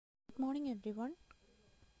morning, everyone.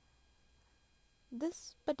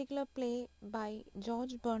 This particular play by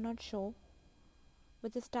George Bernard Shaw,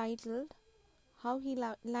 which is titled How He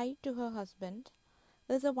Lied to Her Husband,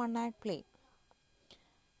 is a one-act play.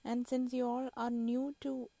 And since you all are new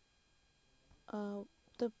to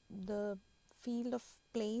the field of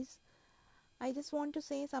plays, I just want to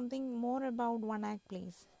say something more about one-act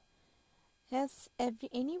plays. Has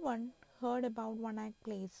anyone heard about one-act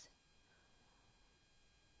plays?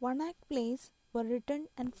 One-act plays were written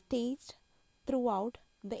and staged throughout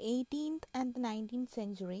the 18th and the 19th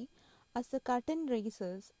century as the curtain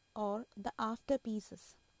raisers or the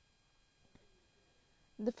afterpieces.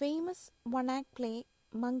 The famous one-act play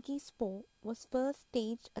Monkey's Paw was first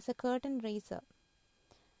staged as a curtain raiser,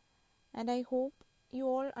 and I hope you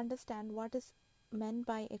all understand what is meant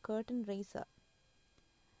by a curtain raiser.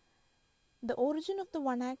 The origin of the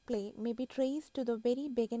one-act play may be traced to the very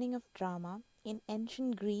beginning of drama in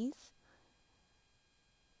ancient Greece.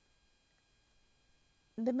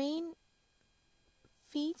 The main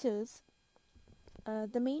features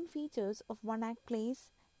of one-act plays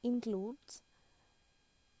includes: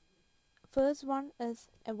 first one is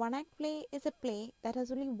a one-act play is a play that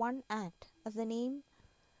has only one act, as the name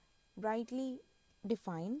rightly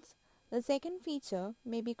defines. The second feature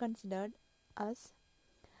may be considered as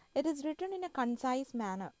it is written in a concise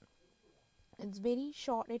manner. It's very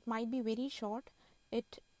short. It might be very short.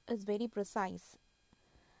 It is very precise.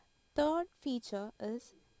 Third feature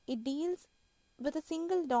is it deals with a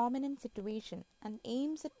single dominant situation and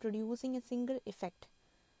aims at producing a single effect.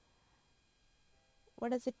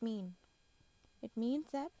 What does it mean? It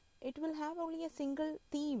means that it will have only a single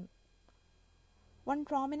theme, one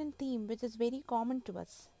prominent theme which is very common to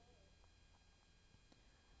us.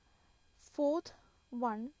 Fourth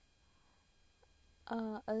one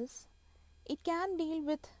is it can deal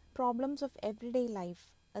with problems of everyday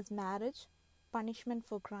life as marriage, punishment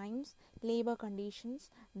for crimes, labor conditions,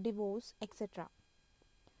 divorce, etc.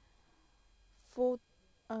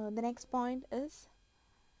 The next point is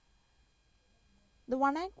the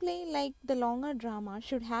one-act play, like the longer drama,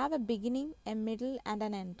 should have a beginning, a middle, and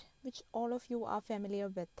an end, which all of you are familiar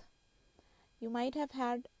with. You might have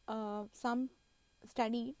had some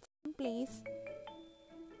studied some plays.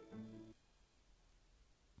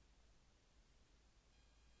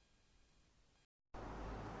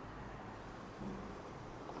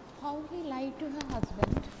 How He Lied to Her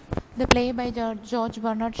Husband, the play by George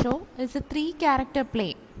Bernard Shaw, is a three-character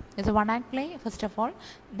play. It's a one-act play. First of all,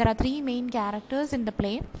 there are three main characters in the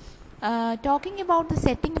play. Talking about the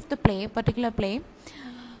setting of the particular play,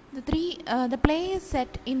 the play is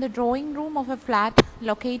set in the drawing room of a flat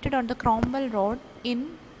located on the Cromwell Road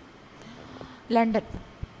in London.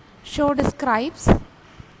 Shaw describes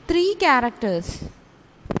three characters.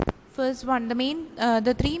 First one,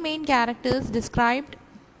 the three main characters described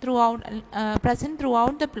present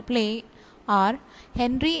throughout the play are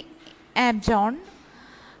Henry Abjohn,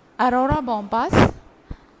 Aurora Bompas,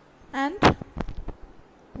 and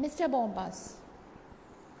Mr. Bompas.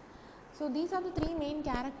 So these are the three main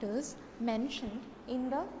characters mentioned in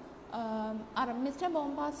the Mr.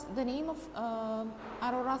 Bompas. The name of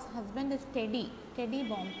Aurora's husband is Teddy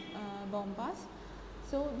Bompas.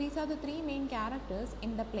 So these are the three main characters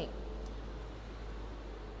in the play.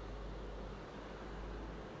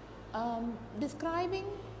 Describing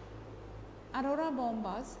Aurora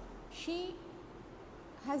Bompas, she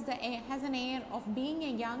has an air of being a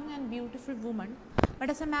young and beautiful woman, but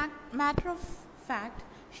as a matter of fact,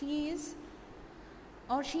 she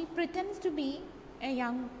pretends to be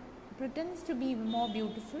more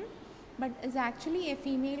beautiful, but is actually a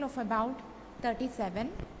female of about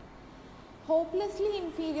 37, hopelessly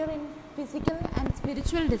inferior in physical and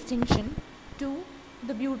spiritual distinction to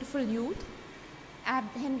the beautiful youth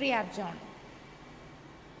Henry Abjohn.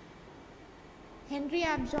 Henry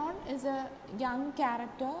Abjohn is a young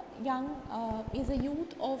character, is a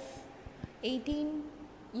youth of 18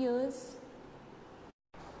 years.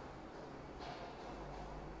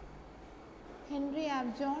 Henry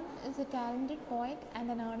Abjohn is a talented poet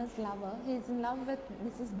and an earnest lover. He is in love with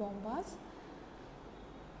Mrs. Bompas.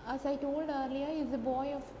 As I told earlier, he is a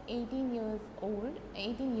boy of 18 years,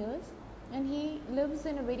 and he lives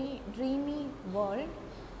in a very dreamy world.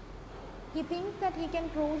 He thinks that he can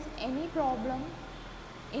cross any problem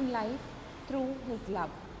in life through his love.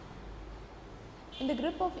 In the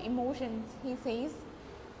grip of emotions, he says,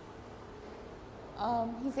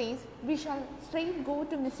 we shall straight go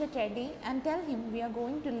to Mr. Teddy and tell him we are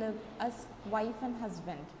going to live as wife and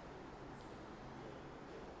husband.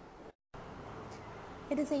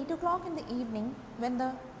 It is 8 o'clock in the evening when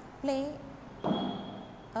the play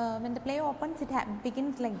when the play opens, it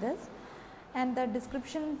begins like this, and the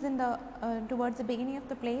descriptions in the towards the beginning of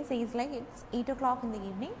the play says like it's 8 o'clock in the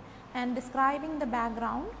evening, and describing the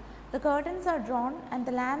background, the curtains are drawn and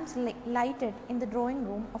the lamps lighted in the drawing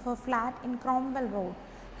room of her flat in Cromwell Road.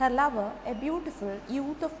 Her lover, a beautiful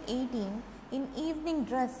youth of 18, in evening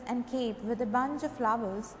dress and cape with a bunch of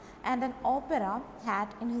flowers and an opera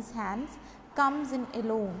hat in his hands, comes in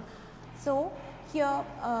alone. So here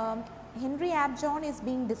Henry Abjohn is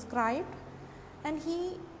being described, and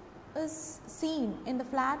he is seen in the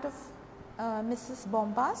flat of Mrs.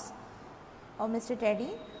 Bombas or Mr.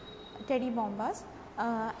 Teddy Bombas,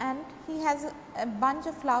 and he has a bunch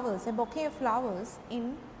of flowers, a bouquet of flowers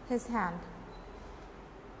in his hand.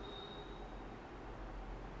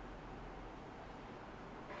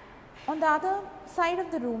 On the other side of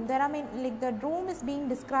the room, there are like the room is being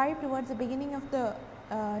described towards the beginning of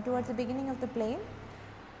the play.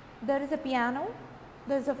 There is a piano,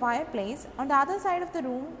 there is a fireplace. On the other side of the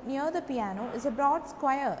room, near the piano, is a broad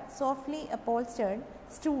square, softly upholstered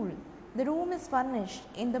stool. The room is furnished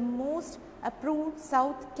in the most approved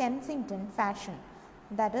South Kensington fashion.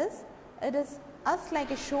 That is, it is as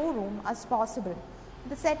like a showroom as possible.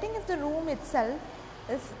 The setting of the room itself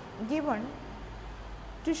is given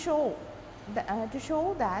to show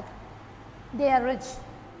that they are rich,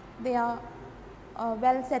 they are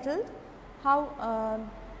well settled,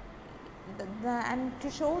 and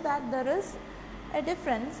to show that there is a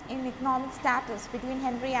difference in economic status between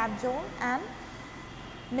Henry Abjohn and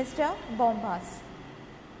Mr. Bombas.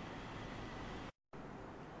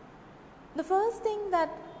 The first thing that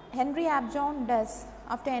Henry Abjohn does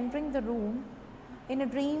after entering the room in a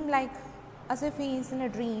dream, like as if he is in a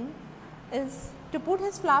dream, is to put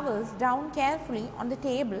his flowers down carefully on the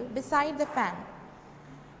table beside the fan.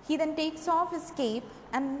 He then takes off his cape,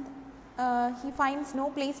 and he finds no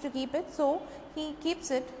place to keep it, so he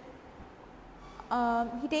keeps it.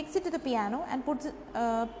 He takes it to the piano and puts it.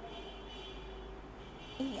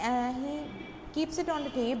 He keeps it on the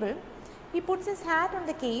table. He puts his hat on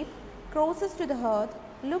the cape, crosses to the hearth,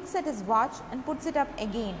 looks at his watch and puts it up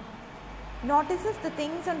again. Notices the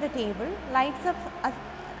things on the table, lights up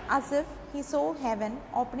as if he saw heaven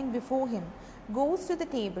opening before him, goes to the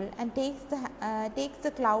table and takes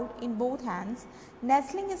the cloud in both hands,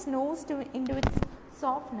 nestling his nose into its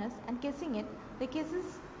softness and kissing it. He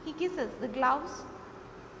kisses the gloves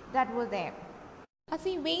that were there. As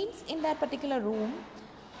he waits in that particular room,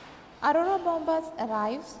 Aurora Bombas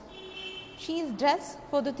arrives. She is dressed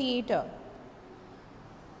for the theatre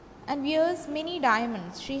and wears many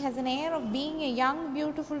diamonds. She has an air of being a young,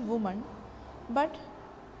 beautiful woman, but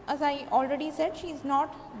as I already said, she is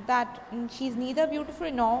neither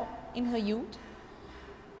beautiful nor in her youth.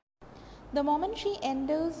 The moment she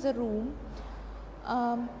enters the room,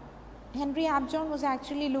 Henry Abjohn was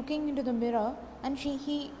actually looking into the mirror, and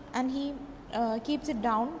he keeps it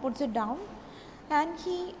down, puts it down, and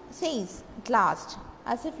he says at last,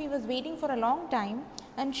 as if he was waiting for a long time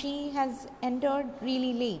and she has entered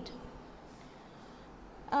really late.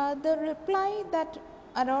 The reply that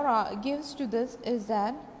Aurora gives to this is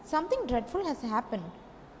that something dreadful has happened,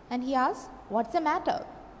 and he asks, "What's the matter?"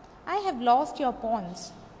 "I have lost your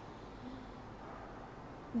pawns.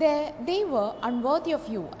 They were unworthy of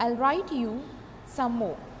you. I'll write you some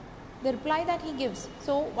more." The reply that he gives.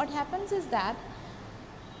 So what happens is that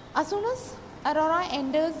as soon as Aurora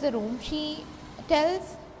enters the room, she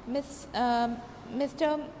tells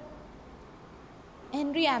Mr.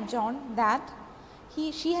 Henry Abjohn that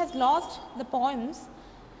she has lost the poems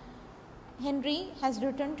Henry has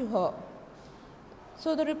written to her.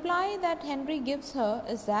 So the reply that Henry gives her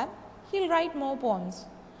is that he'll write more poems.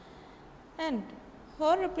 And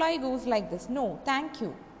her reply goes like this: "No, thank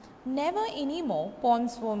you. Never any more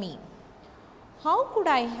poems for me. How could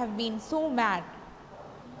I have been so mad,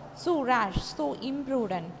 so rash, so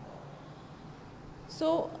imprudent?" So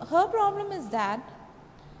her problem is that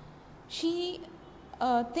she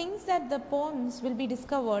thinks that the poems will be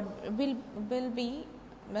discovered,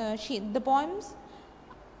 the poems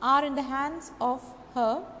are in the hands of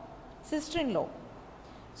her sister-in-law.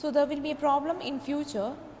 So there will be a problem in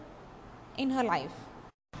future in her life.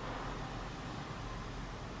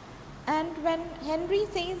 And when Henry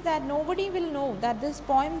says that nobody will know that these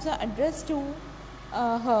poems are addressed to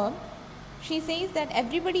her, she says that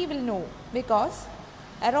everybody will know, because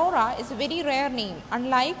Aurora is a very rare name,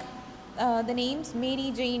 unlike the names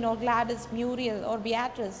Mary Jane or Gladys, Muriel or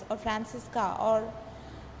Beatrice or Francisca or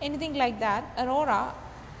anything like that. Aurora,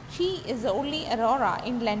 she is the only Aurora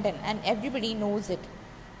in London, and everybody knows it.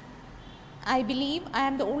 I believe I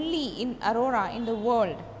am the only Aurora in the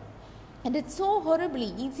world. and it's so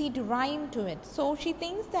horribly easy to rhyme to it. So she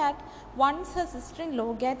thinks that once her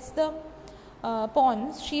sister-in-law gets the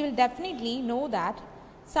poems, she will definitely know that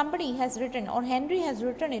somebody has written, or Henry has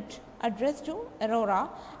written it addressed to Aurora,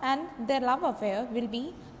 and their love affair will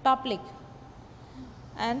be public,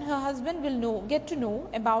 and her husband will get to know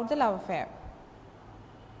about the love affair.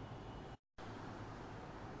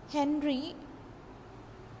 Henry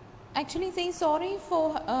actually says sorry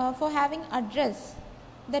for having addressed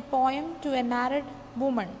that poem to a married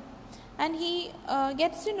woman, and he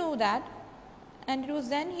gets to know that, and it was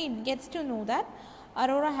then he gets to know that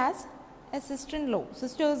Aurora has a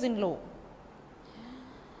sisters-in-law,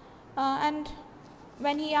 and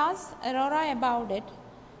when he asks Aurora about it,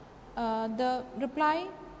 the reply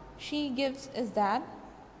she gives is that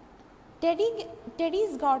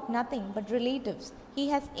Teddy's got nothing but relatives. He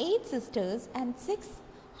has 8 sisters and 6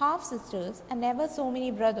 half sisters and ever so many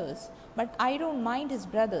brothers, but I don't mind his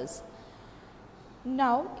brothers.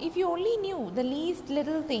 Now, if you only knew the least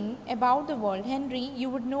little thing about the world, Henry, you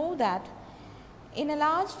would know that in a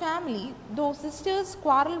large family, though sisters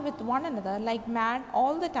quarrel with one another like mad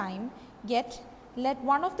all the time, yet let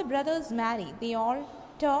one of the brothers marry, they all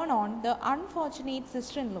turn on the unfortunate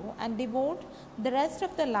sister-in-law and devote the rest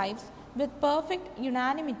of their lives with perfect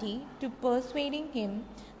unanimity to persuading him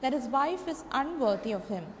that his wife is unworthy of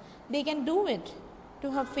him. They can do it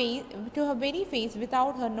to her very face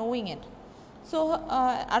without her knowing it. So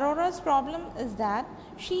Aurora's problem is that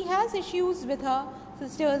she has issues with her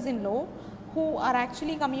sisters-in-law, who are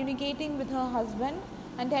actually communicating with her husband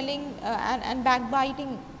and telling and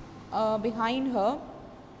backbiting behind her,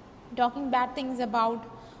 talking bad things about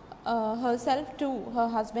herself to her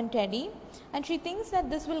husband Teddy, and she thinks that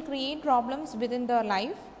this will create problems within their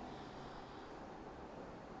life.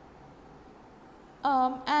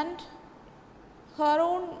 And her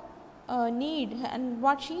own need, and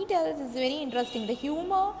what she tells is very interesting. The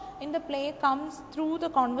humor in the play comes through the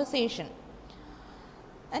conversation,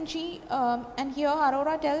 and here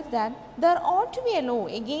Aurora tells that there ought to be a law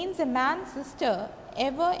against a man's sister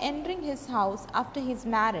ever entering his house after he is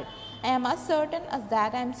married. I am as certain as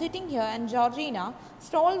that I am sitting here and Georgina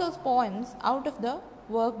stole those poems out of the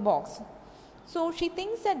work box. So she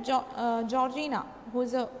thinks that Georgina, who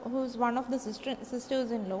is one of the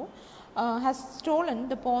sisters-in-law, has stolen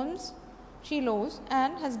the poems she loves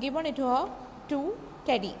and has given it to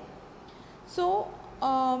Teddy. So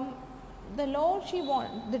the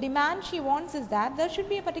demand she wants is that there should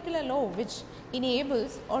be a particular law which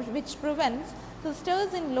enables or which prevents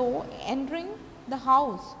sisters-in-law entering the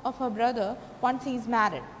house of her brother once he is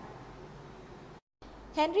married.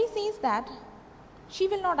 Henry says that she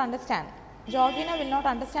will not understand. Georgina will not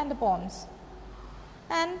understand the poems.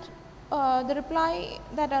 And the reply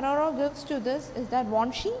that Aurora gives to this is that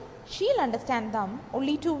won't she? She'll understand them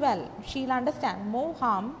only too well. She'll understand more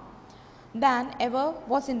harm than ever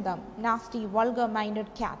was in them. Nasty,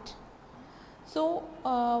 vulgar-minded cat. So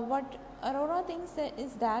what Aurora thinks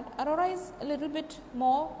is that Aurora is a little bit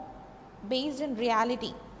more based in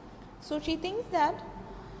reality. So she thinks that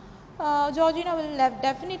Georgina will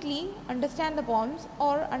definitely understand the poems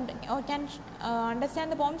or can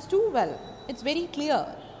understand the poems too well. It's very clear.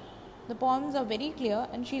 The poems are very clear,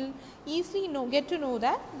 and she'll easily get to know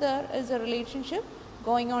that there is a relationship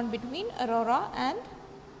going on between Aurora and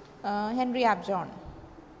Henry Upjohn.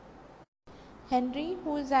 Henry,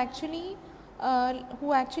 who actually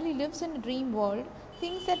lives in a dream world,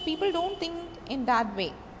 thinks that people don't think in that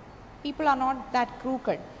way. People are not that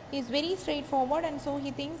crooked. He is very straightforward, and so he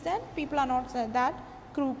thinks that people are not that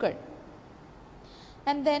crooked.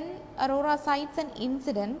 And then Aurora cites an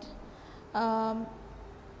incident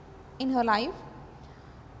in her life.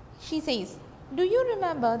 She says, "Do you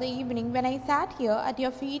remember the evening when I sat here at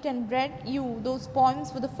your feet and read you those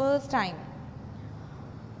poems for the first time?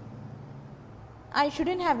 I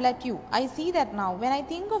shouldn't have let you. I see that now. When I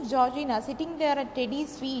think of Georgina sitting there at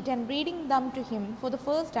Teddy's feet and reading them to him for the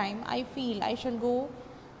first time, I feel I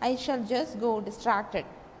shall just go distracted."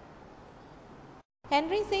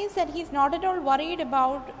 Henry says that he's not at all worried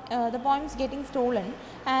about the poems getting stolen,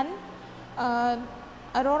 and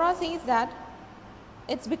Aurora says that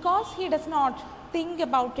it's because he does not think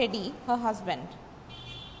about Teddy, her husband.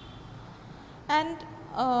 And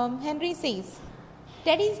Henry says,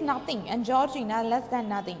 Teddy is nothing and Georgina less than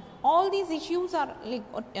nothing. All these issues are like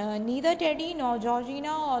neither Teddy nor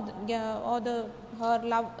Georgina or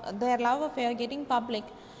their love affair getting public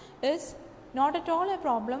is not at all a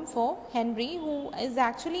problem for Henry, who is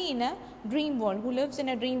actually in a dream world, who lives in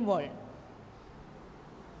a dream world.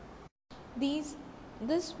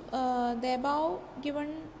 The above given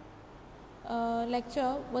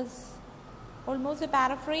lecture was almost a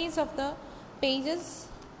paraphrase of the pages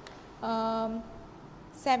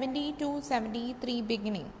 70 to 73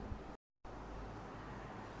 beginning.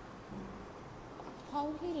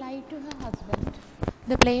 How He Lied to Her Husband.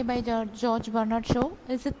 The play by George Bernard Shaw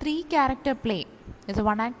is a three-character play. It's a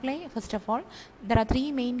one-act play. First of all, there are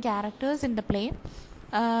three main characters in the play.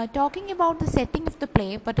 Talking about the setting of the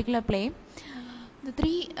play, particular play,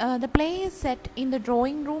 the play is set in the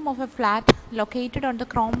drawing room of a flat located on the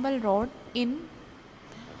Cromwell Road in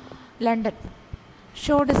London.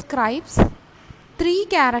 Shaw describes three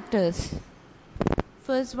characters.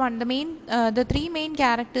 First one, the three main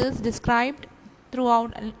characters described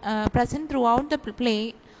present throughout the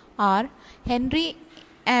play are Henry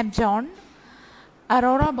Abjohn,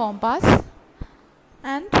 Aurora Bompas,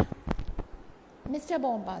 and Mr.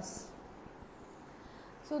 Bompas.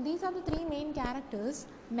 So these are the three main characters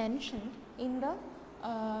mentioned in the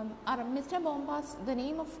Mr. Bompas. The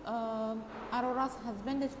name of Aurora's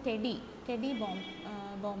husband is Teddy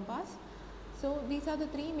Bompas. So these are the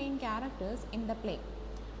three main characters in the play.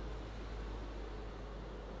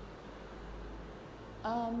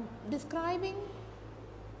 Describing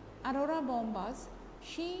Aurora Bompas,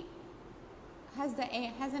 she has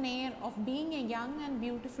an air of being a young and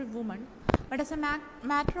beautiful woman, but as a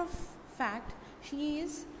matter of fact, she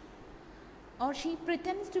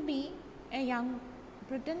pretends to be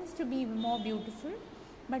more beautiful,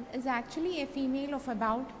 but is actually a female of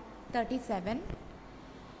about 37,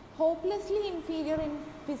 hopelessly inferior in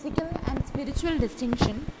physical and spiritual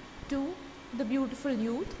distinction to the beautiful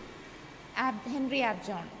youth Henry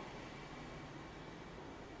Abjohn.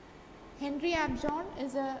 Henry Abjohn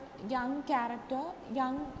is a young character,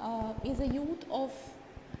 is a youth of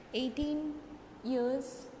 18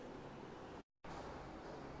 years.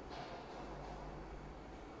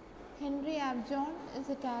 Henry Abjohn is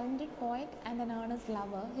a talented poet and an earnest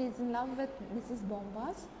lover. He is in love with Mrs.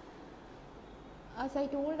 Bompas. As I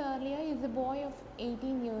told earlier, he is a boy of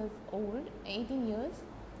 18 years,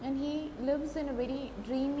 and he lives in a very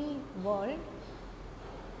dreamy world.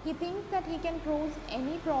 He thinks that he can close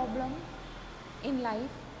any problem in life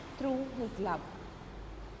through his love.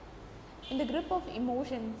 In the grip of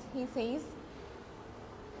emotions, he says,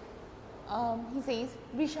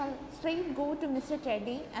 we shall straight go to Mr.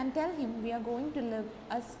 Teddy and tell him we are going to live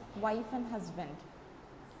as wife and husband.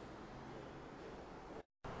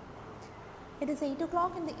 It is 8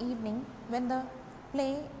 o'clock in the evening when the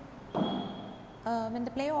play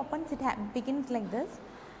opens. It begins like this,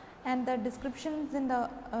 and the descriptions in the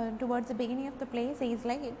towards the beginning of the play says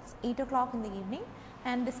like it's 8 o'clock in the evening,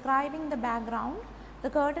 and describing the background, the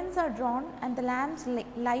curtains are drawn and the lamps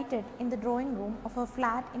lighted in the drawing room of her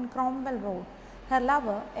flat in Cromwell Road. Her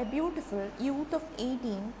lover, a beautiful youth of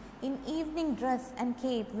 18, in evening dress and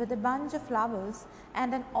cape with a bunch of flowers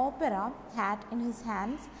and an opera hat in his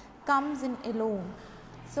hands, comes in alone.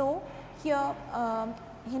 So here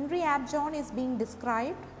Henry Abjohn is being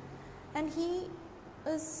described, and he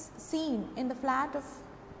is seen in the flat of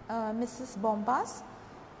Mrs. Bompas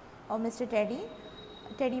or Mr. Teddy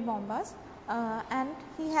Bompas, and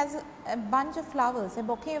he has a bunch of flowers, a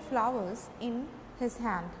bouquet of flowers in his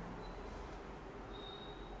hand.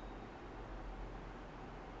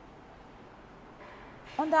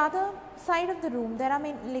 On the other side of the room, there are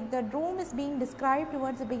the room is being described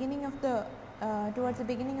towards the beginning of the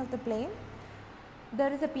play.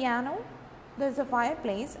 There is a piano, there is a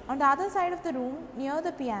fireplace. On the other side of the room, near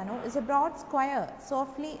the piano, is a broad square,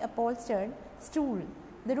 softly upholstered stool.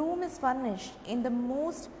 The room is furnished in the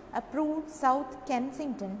most approved South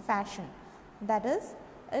Kensington fashion. That is,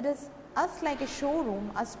 it is as like a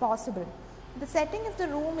showroom as possible. The setting of the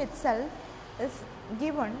room itself is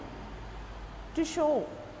given to show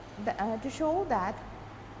that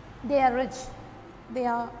they are rich, they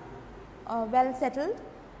are well settled,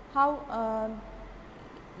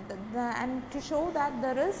 and to show that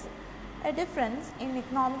there is a difference in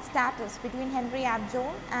economic status between Henry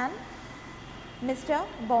Abjohn and Mr.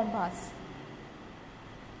 Bompas.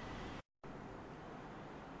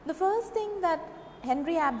 The first thing that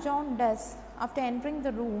Henry Abjohn does after entering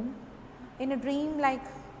the room in a dream, like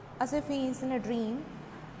as if he is in a dream,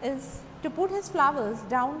 is to put his flowers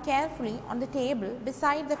down carefully on the table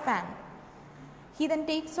beside the fan. He then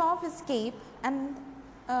takes off his cape, and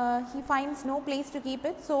he finds no place to keep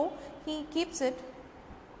it, so he keeps it.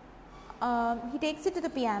 He takes it to the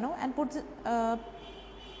piano and puts it.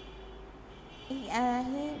 He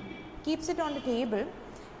keeps it on the table.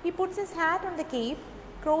 He puts his hat on the cape,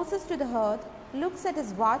 crosses to the hearth, looks at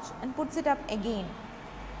his watch and puts it up again.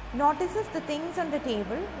 Notices the things on the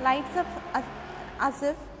table, lights up as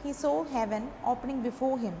if he saw heaven opening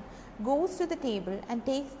before him. goes to the table and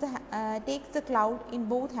takes the cloud in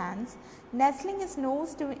both hands, nestling his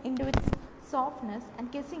nose into its softness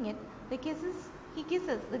and kissing it. He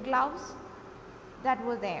kisses the gloves that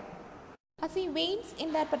were there. As he waits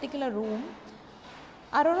in that particular room,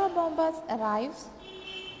 Aurora Bombas arrives.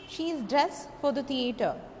 She is dressed for the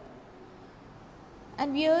theatre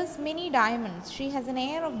and wears many diamonds. She has an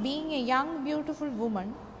air of being a young, beautiful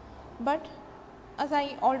woman, but as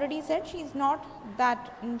I already said, she is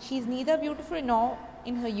neither beautiful nor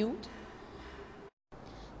in her youth.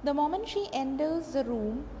 The moment she enters the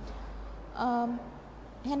room,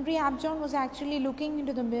 Henry Abjohn was actually looking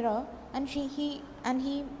into the mirror, and he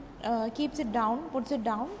keeps it down, puts it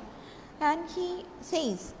down, and he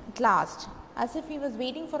says at last, as if he was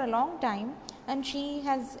waiting for a long time and she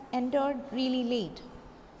has entered really late.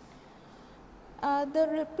 The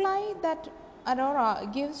reply that Aurora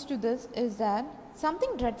gives to this is that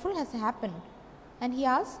something dreadful has happened, and he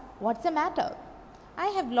asks, "What's the matter?" "I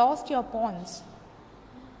have lost your pawns.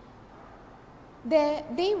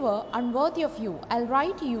 They were unworthy of you. I'll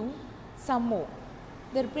write you some more."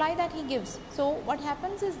 The reply that he gives. So what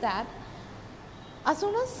happens is that as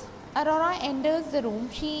soon as Aurora enters the room,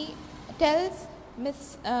 she tells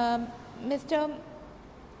Mr.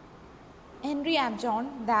 Henry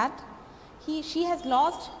Abjohn that she has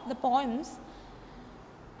lost the poems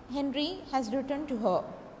Henry has written to her.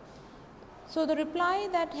 So the reply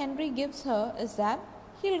that Henry gives her is that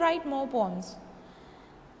he'll write more poems.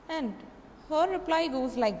 And her reply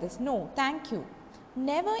goes like this: "No, thank you.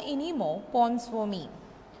 Never any more poems for me.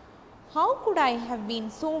 How could I have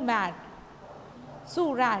been so mad,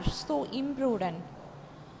 so rash, so imprudent?"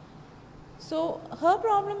 So her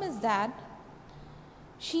problem is that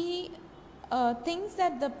she thinks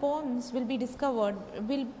that the poems will be discovered,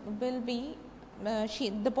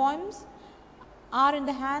 the poems are in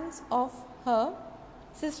the hands of her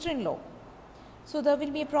sister-in-law. So there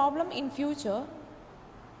will be a problem in future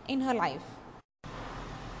in her life.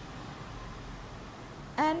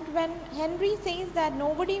 And when Henry says that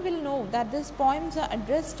nobody will know that these poems are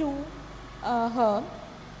addressed to her,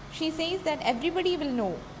 she says that everybody will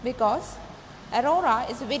know, because Aurora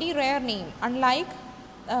is a very rare name, unlike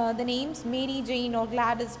the names Mary Jane or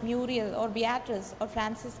Gladys, Muriel or Beatrice or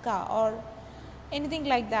Francisca or anything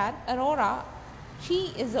like that. Aurora,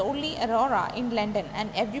 she is the only Aurora in London, and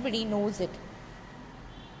everybody knows it.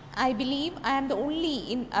 I believe I am the only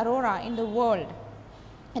in Aurora in the world,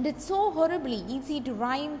 and it's so horribly easy to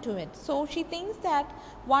rhyme to it. So she thinks that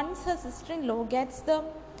once her sister-in-law gets the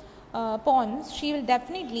poems, she will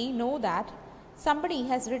definitely know that somebody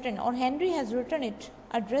has written, or Henry has written it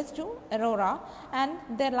addressed to Aurora, and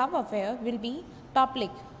their love affair will be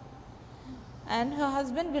public, and her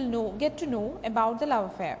husband will get to know about the love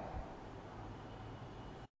affair.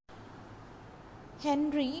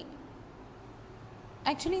 Henry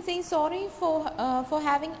actually says sorry for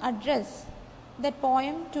having addressed that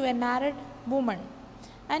poem to a married woman,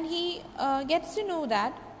 and he gets to know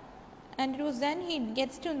that, and it was then he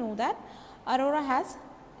gets to know that Aurora has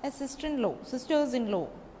a sisters-in-law.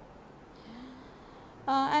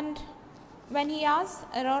 And when he asks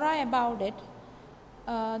Aurora about it,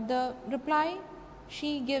 the reply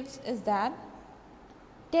she gives is that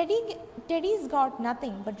Teddy's got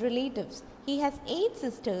nothing but relatives. He has 8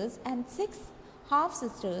 sisters and 6 half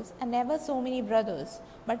sisters and ever so many brothers,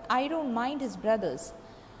 but I don't mind his brothers.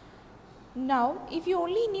 Now, if you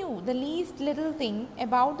only knew the least little thing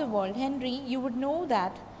about the world, Henry, you would know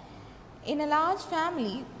that in a large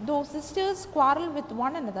family, though sisters quarrel with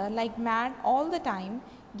one another like mad all the time,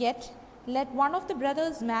 yet let one of the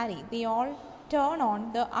brothers marry, they all turn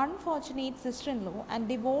on the unfortunate sister-in-law and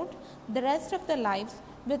devote the rest of their lives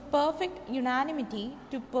with perfect unanimity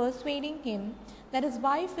to persuading him that his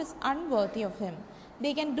wife is unworthy of him.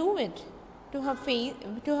 They can do it to her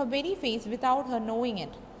very face without her knowing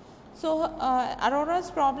it. So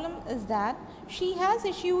Aurora's problem is that she has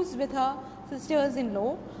issues with her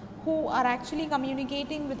sisters-in-law, who are actually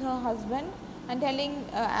communicating with her husband and telling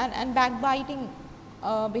and backbiting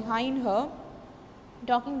behind her,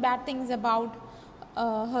 talking bad things about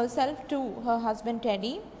herself to her husband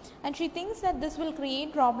Teddy, and she thinks that this will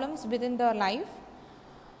create problems within their life.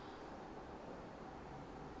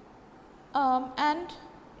 And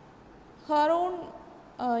her own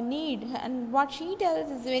need, and what she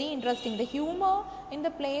tells is very interesting. The humor in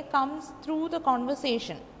the play comes through the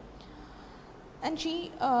conversation. And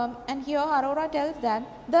here Aurora tells that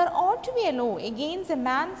there ought to be a law against a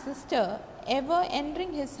man's sister ever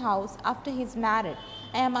entering his house after he is married.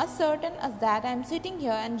 I am as certain as that I am sitting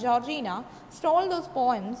here and Georgina stole those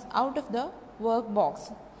poems out of the work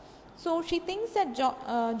box. So she thinks that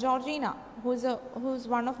Georgina, who's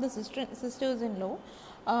one of the sisters-in-law,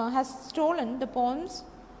 has stolen the poems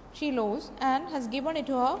she loves and has given it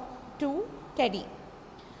to Teddy.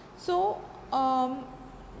 So the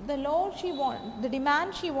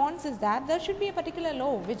demand she wants is that there should be a particular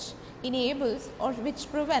law which enables or which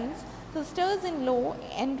prevents sisters-in-law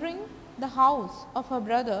entering the house of her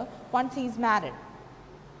brother once he is married.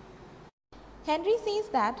 Henry says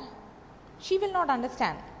that she will not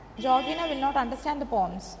understand. Georgina will not understand the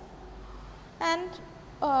poems. And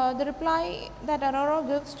the reply that Aurora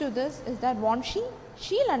gives to this is that won't she?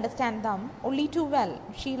 She'll understand them only too well.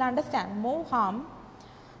 She'll understand more harm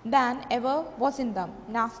than ever was in them.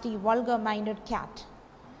 Nasty, vulgar-minded cat.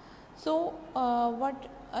 So what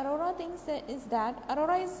Aurora thinks is that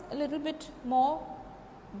Aurora is a little bit more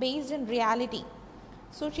based in reality.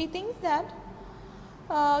 So she thinks that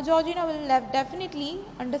Georgina will definitely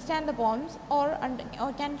understand the poems or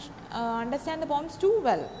can understand the poems too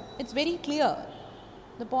well. It's very clear.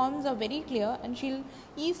 The poems are very clear and she'll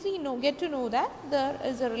easily get to know that there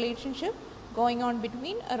is a relationship going on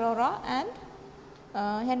between Aurora and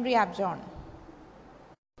Henry Upjohn.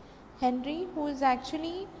 Henry, who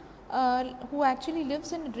actually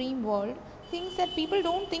lives in a dream world, thinks that people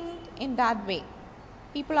don't think in that way.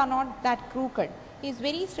 People are not that crooked. He is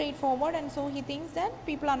very straightforward, and so he thinks that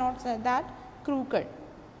people are not that crooked.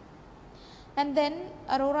 And then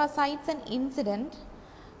Aurora cites an incident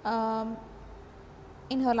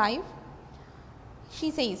in her life.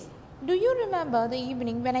 She says, "Do you remember the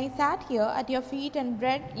evening when I sat here at your feet and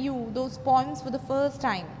read you those poems for the first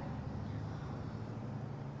time?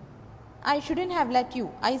 I shouldn't have let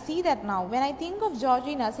you. I see that now. When I think of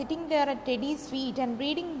Georgina sitting there at Teddy's feet and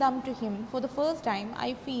reading them to him for the first time,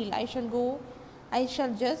 I feel I shall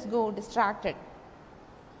just go distracted."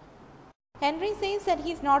 Henry says that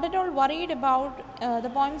he's not at all worried about the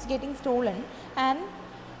poems getting stolen, and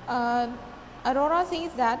Aurora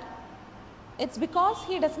says that it's because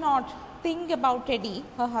he does not think about Teddy,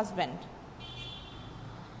 her husband.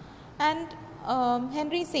 And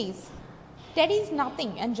Henry says, Teddy is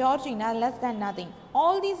nothing and Georgina less than nothing.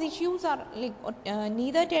 All these issues are like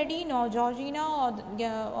neither Teddy nor Georgina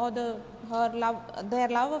or their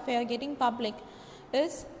love affair getting public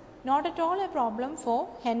is not at all a problem for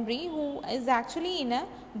Henry, who is actually in a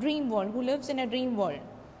dream world, who lives in a dream world.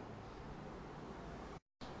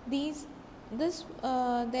 The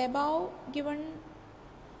above given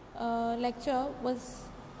lecture was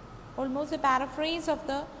almost a paraphrase of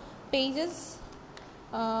the pages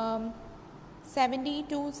 70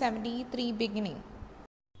 to 73 beginning.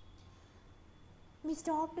 We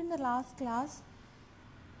stopped in the last class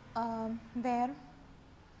where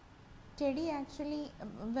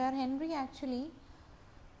Henry actually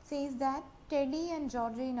says that Teddy and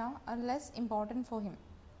Georgina are less important for him,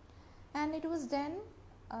 and it was then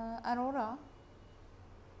Aurora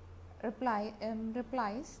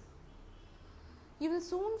replies, "You will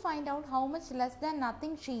soon find out how much less than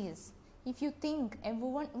nothing she is. If you think a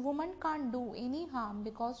woman can't do any harm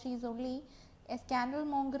because she is only a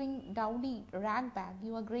scandal-mongering dowdy ragbag,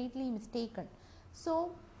 you are greatly mistaken."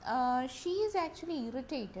 So she is actually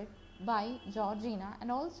irritated by Georgina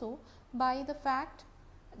and also by the fact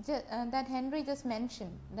that Henry just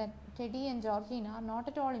mentioned, that Teddy and Georgina are not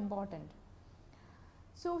at all important.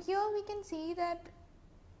 So here we can see that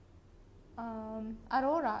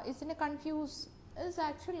Aurora is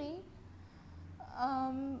actually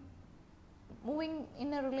moving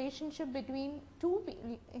in a relationship between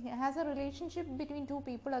has a relationship between two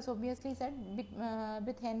people, as obviously said,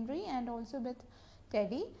 with Henry and also with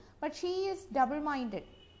Teddy, but she is double-minded.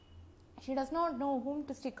 She does not know whom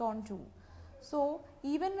to stick on to. So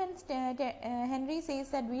even when Henry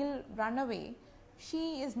says that we'll run away,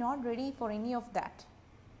 she is not ready for any of that.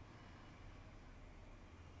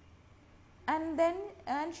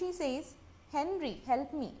 And she says, "Henry,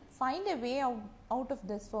 help me, find a way out of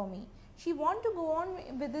this for me." She wants to go on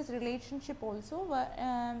with this relationship also,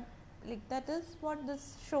 like that is what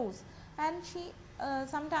this shows. And she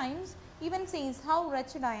sometimes even says, "How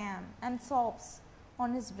wretched I am," and sobs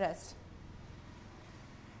on his breast.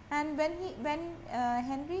 And when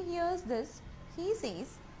Henry hears this, he says,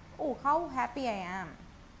 "Oh, how happy I am.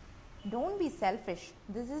 Don't be selfish."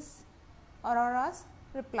 This is Aurora's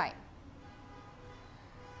reply.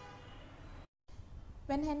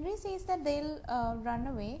 When Henry says that they'll run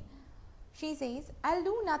away, she says, "I'll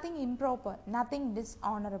do nothing improper, nothing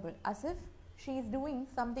dishonorable," as if she is doing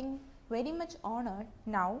something very much honored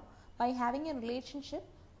now by having a relationship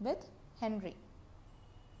with Henry.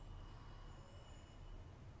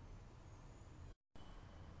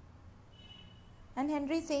 And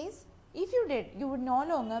Henry says, If you did, you would no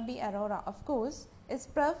longer be Aurora. Of course, it's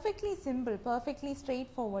perfectly simple, perfectly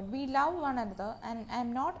straightforward. We love one another, and I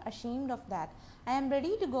am not ashamed of that. I am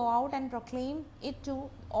ready to go out and proclaim it to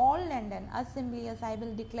all London as simply as I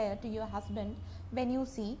will declare to your husband when you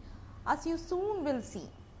see, as you soon will see.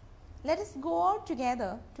 Let us go out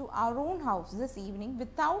together to our own house this evening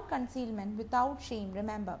without concealment, without shame,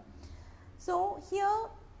 remember. So, here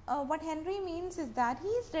what Henry means is that he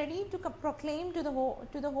is ready to proclaim to the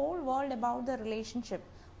whole world about the relationship,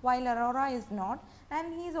 while Aurora is not,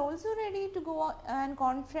 and he is also ready to go and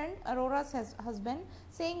confront Aurora's husband,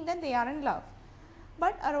 saying that they are in love.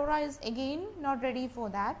 But Aurora is again not ready for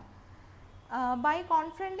that. By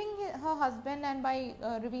confronting her husband and by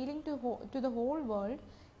revealing to the whole world,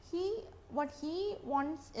 what he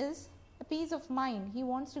wants is a peace of mind. He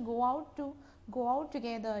wants to go out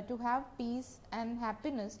together to have peace and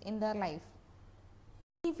happiness in their life.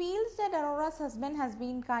 He feels that Aurora's husband has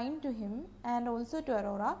been kind to him and also to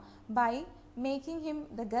Aurora by making him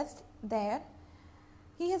the guest there.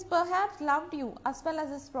 He has perhaps loved you as well as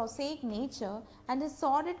his prosaic nature and his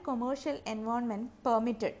sordid commercial environment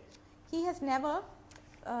permitted. He has never,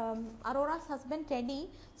 Aurora's husband Teddy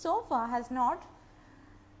so far has not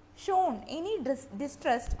shown any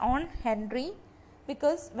distrust on Henry,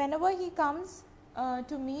 because whenever he comes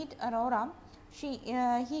to meet Aurora,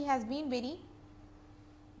 he has been very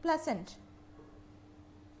pleasant.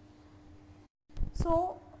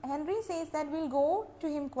 So, Henry says that we will go to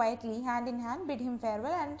him quietly, hand in hand, bid him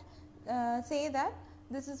farewell, and say that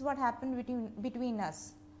this is what happened between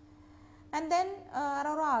us. And then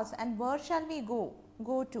Aurora asks, and where shall we go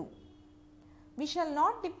to? We shall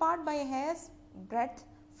not depart by a hair's breadth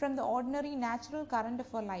from the ordinary natural current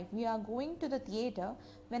of our life. We are going to the theatre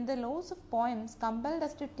when the laws of poems compelled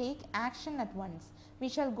us to take action at once. We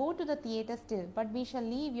shall go to the theatre still, but we shall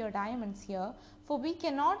leave your diamonds here, for we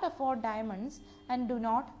cannot afford diamonds and do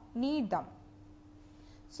not need them.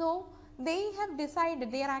 So, they have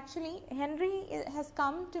decided, Henry has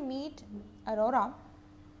come to meet Aurora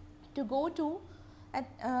to go to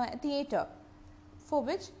a theatre for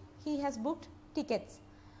which he has booked tickets.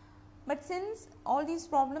 But since all these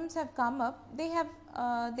problems have come up, they are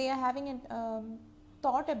having a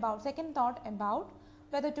second thought about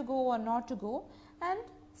whether to go or not to go, and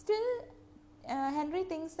still Henry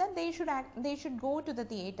thinks that they should go to the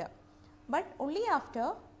theatre, but only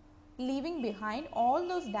after leaving behind all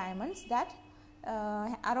those diamonds that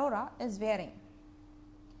Aurora is wearing.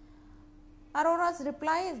 Aurora's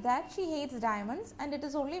reply is that she hates diamonds, and it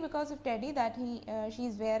is only because of Teddy that she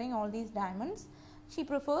is wearing all these diamonds. She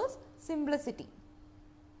prefers simplicity.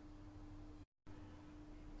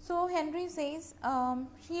 So Henry says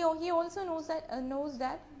he also knows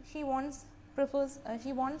that she wants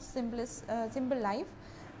simple life,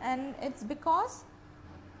 and it's because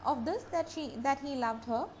of this that he loved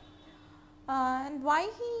her, and why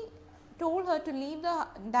he told her to leave the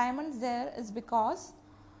diamonds there is because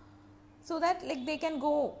so that they can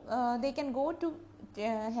go to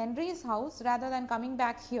Henry's house rather than coming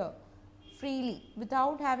back here freely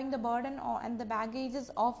without having the burden and the baggages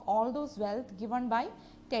of all those wealth given by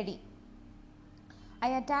Teddy.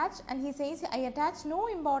 He says, I attach no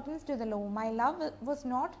importance to the law. My love was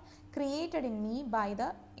not created in me by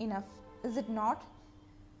the enough, is it not?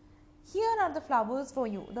 Here are the flowers for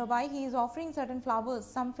you. Thereby he is offering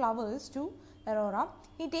some flowers to Aurora.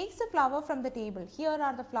 He takes the flower from the table. Here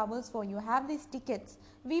are the flowers for you. Have these tickets.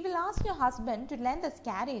 We will ask your husband to lend us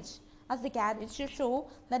carriage, as the carriage to show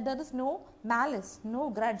that there is no malice, no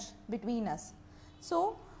grudge between us.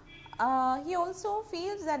 So, he also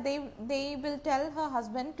feels that they will tell her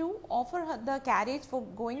husband to offer her the carriage for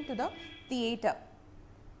going to the theatre.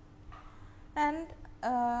 And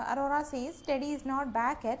Aurora says, Teddy is not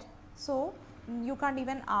back yet, so you can't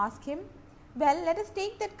even ask him. Well, let us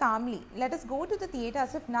take that calmly. Let us go to the theatre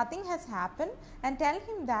as if nothing has happened, and tell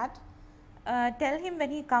him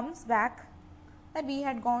when he comes back that we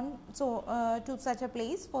had gone to such a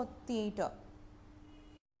place for theatre.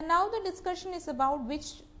 And now the discussion is about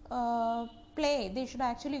which play they should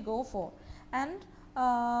actually go for, and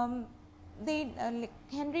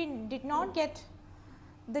Henry did not get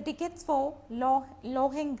the tickets for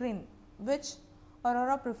Lohengrin, which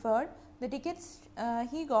Aurora preferred. The tickets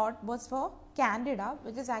he got was for Candida,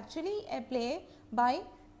 which is actually a play by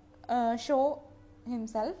Shaw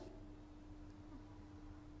himself.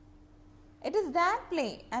 It is that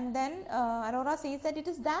play, and then Aurora says that it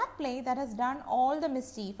is that play that has done all the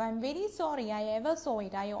mischief. I am very sorry I ever saw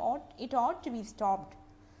it. It ought to be stopped.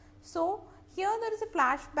 So here there is a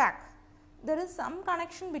flashback. There is some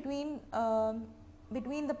connection between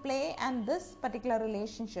the play and this particular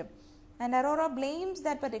relationship, and Aurora blames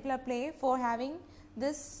that particular play for having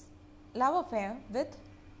this love affair with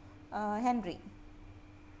Henry.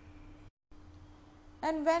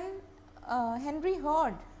 And when Henry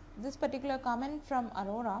heard this particular comment from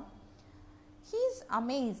Aurora, he is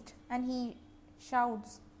amazed and he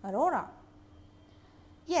shouts, "Aurora,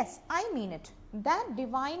 yes, I mean it. That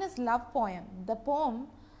divinest love poem, the poem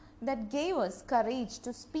that gave us courage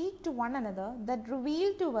to speak to one another, that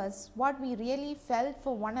revealed to us what we really felt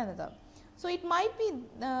for one another." So, it might be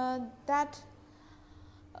that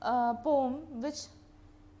poem which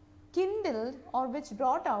kindled or which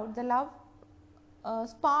brought out the love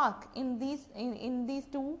spark in these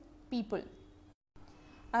two people.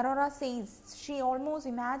 Aurora says she almost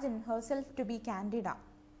imagined herself to be Candida.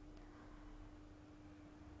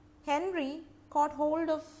 Henry caught hold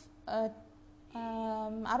of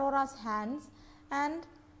Aurora's hands and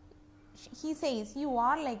he says, "You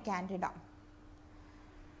are like Candida."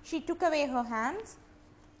 She took away her hands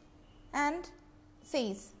and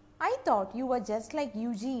says, "I thought you were just like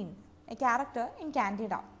Eugene, a character in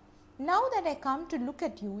Candida. Now that I come to look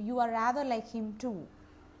at you, you are rather like him too."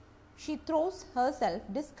 She throws herself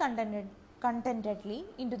discontentedly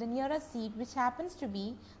into the nearest seat, which happens to be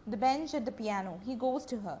the bench at the piano. He goes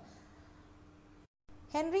to her.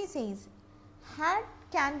 Henry says, had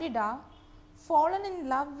Candida fallen in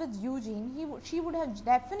love with Eugene, she would have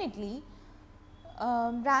definitely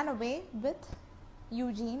ran away with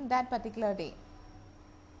Eugene that particular day.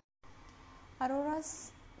 Aurora's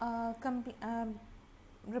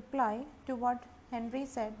reply to what Henry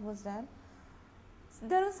said was that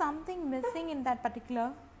there was something missing in that particular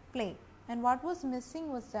play, and what was missing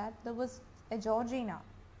was that there was a Georgina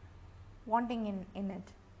wanting in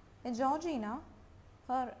it. A Georgina,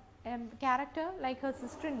 her character like her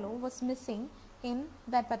sister-in-law, was missing in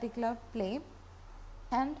that particular play,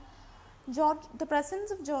 and the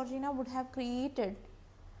presence of Georgina would have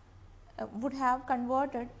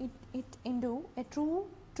converted it into a true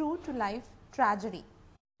to life tragedy.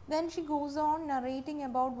 Then she goes on narrating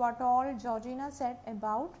about what all Georgina said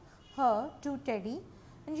about her to Teddy,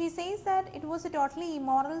 and she says that it was a totally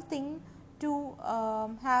immoral thing to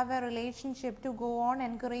have a relationship, to go on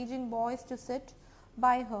encouraging boys to sit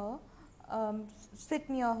by her, sit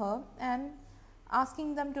near her and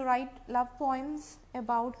asking them to write love poems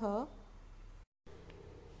about her.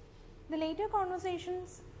 The later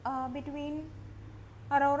conversations between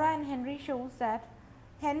Aurora and Henry shows that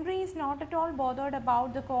Henry is not at all bothered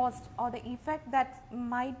about the cost or the effect that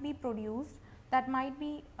might be produced, that might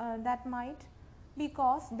be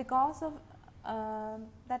caused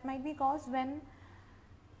when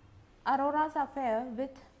Aurora's affair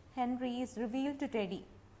with Henry is revealed to Teddy.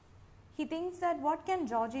 He thinks that what can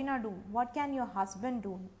Georgina do? What can your husband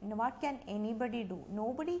do? What can anybody do?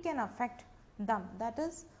 Nobody can affect them. That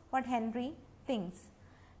is what Henry thinks.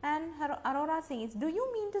 And Aurora says, "Do you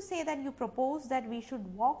mean to say that you propose that we should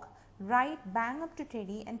walk right bang up to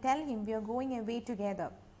Teddy and tell him we are going away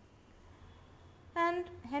together?" And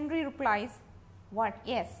Henry replies, "What?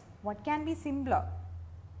 Yes, what can be simpler?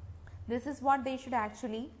 This is what they should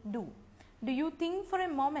actually do. Do you think for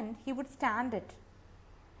a moment he would stand it?"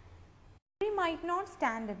 He might not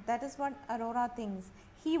stand it. That is what Aurora thinks.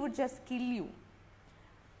 He would just kill you.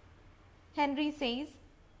 Henry says,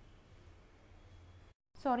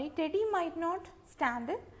 Teddy might not stand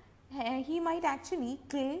it. He might actually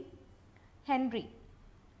kill Henry.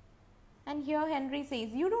 And here Henry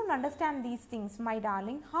says, "You don't understand these things, my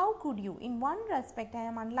darling. How could you? In one respect, I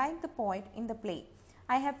am unlike the poet in the play.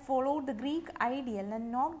 I have followed the Greek ideal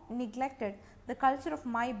and not neglected the culture of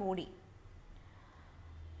my body."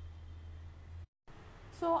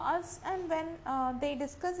 So, as and when they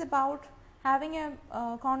discuss about having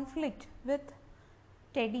a conflict with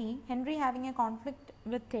Teddy, Henry having a conflict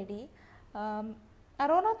with Teddy,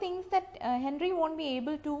 Aurora thinks that Henry won't be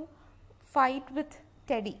able to fight with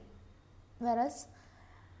Teddy, whereas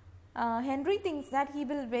Henry thinks that he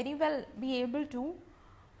will very well be able to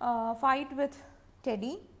fight with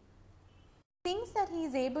Teddy. He thinks that he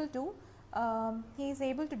is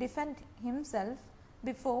able to defend himself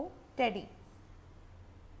before Teddy.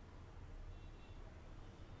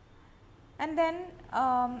 And then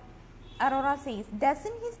Aurora says,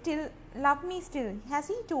 "Doesn't he still love me still? Has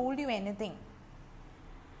he told you anything?"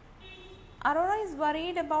 Aurora is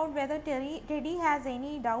worried about whether Teddy has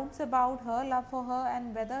any doubts about her love for her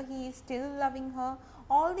and whether he is still loving her.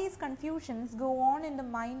 All these confusions go on in the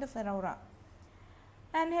mind of Aurora.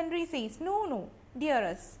 And Henry says, No,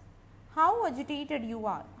 dearest, how agitated you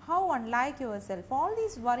are, how unlike yourself. All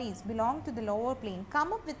these worries belong to the lower plane.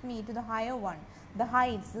 Come up with me to the higher one. the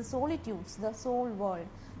heights, the solitudes, the soul world.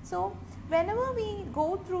 So, whenever we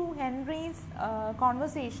go through Henry's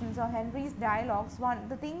conversations or Henry's dialogues,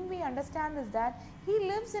 the thing we understand is that he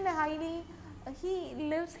lives in a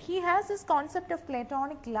he has this concept of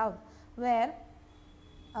platonic love where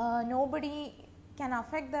nobody can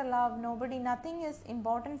affect their love, nothing is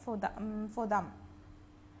important for them.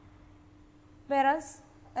 Whereas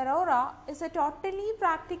Aurora is a totally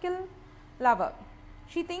practical lover.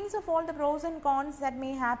 She thinks of all the pros and cons that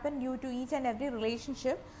may happen due to each and every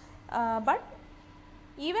relationship, but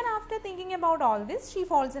even after thinking about all this, she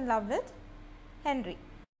falls in love with Henry.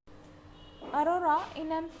 Aurora,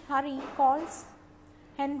 in a hurry, calls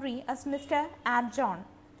Henry as Mr. Abjon,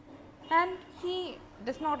 and he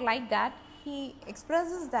does not like that. He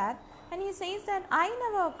expresses that, and he says that I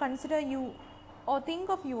never consider you or think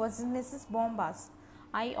of you as Mrs. Bombast.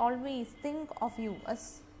 I always think of you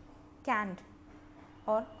as Cant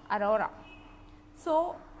or Aurora.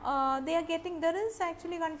 So there is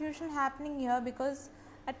actually confusion happening here, because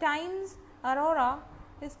at times Aurora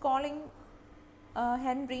is calling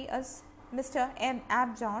Henry as Mr.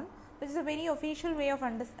 Abjon, which is a very official way of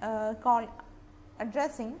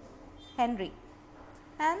addressing Henry,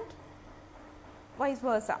 and vice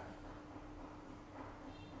versa.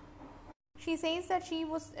 She says that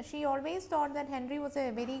she always thought that Henry was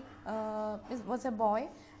a boy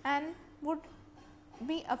and would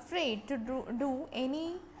be afraid to do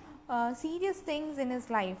any serious things in his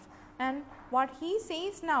life. And what Henry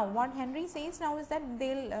says now is that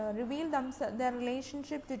they'll reveal their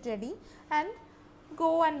relationship to Teddy and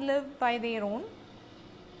go and live by their own.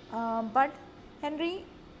 But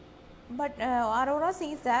Aurora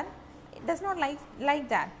says that it does not like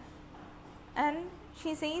that, and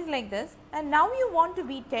she says like this: and now you want to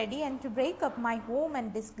beat Teddy and to break up my home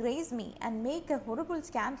and disgrace me and make a horrible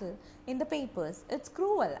scandal in the papers. It's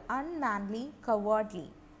cruel, unmanly, cowardly.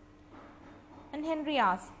 And Henry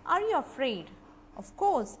asks, are you afraid? Of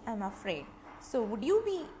course I am afraid. So would you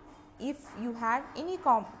be if you had any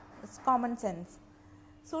common sense?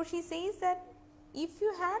 So she says that if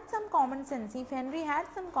Henry had some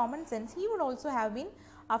common sense, he would also have been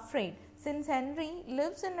afraid. Since Henry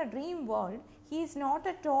lives in a dream world, he is not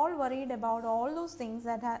at all worried about all those things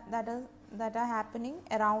that are happening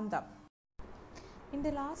around them. In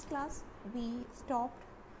the last class, we stopped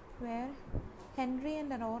where Henry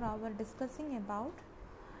and Aurora were discussing about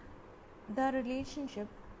the relationship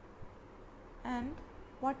and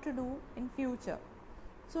what to do in future.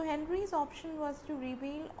 So Henry's option was to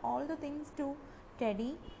reveal all the things to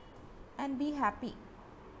Teddy and be happy,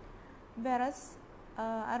 whereas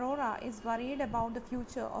Aurora is worried about the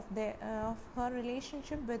future of her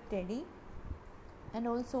relationship with Teddy, and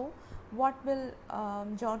also what will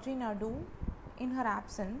Georgina do in her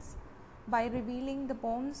absence by revealing the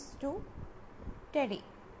poems to Teddy.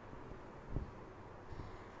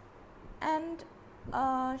 And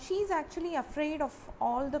she is actually afraid of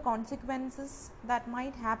all the consequences that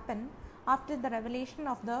might happen after the revelation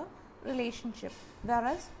of the relationship,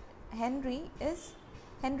 whereas Henry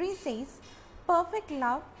says perfect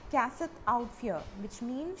love casteth out fear, which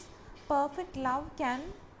means perfect love can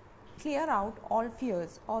clear out all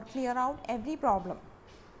fears or clear out every problem.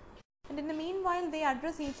 And in the meanwhile, they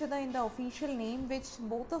address each other in the official name, which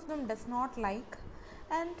both of them does not like.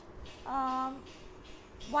 And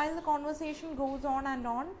while the conversation goes on and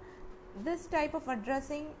on, this type of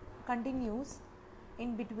addressing continues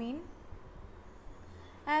in between.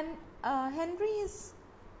 And Henry is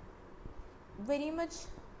very much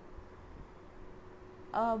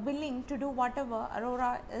willing to do whatever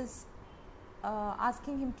Aurora is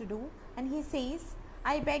asking him to do, and he says,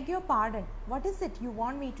 I beg your pardon, what is it you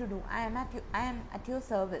want me to do? I am at your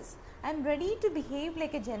service. I am ready to behave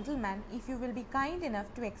like a gentleman if you will be kind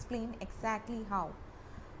enough to explain exactly how.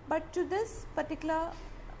 But to this particular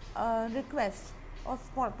request of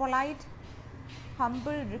polite,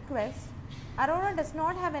 humble request, Aurora does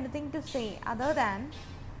not have anything to say other than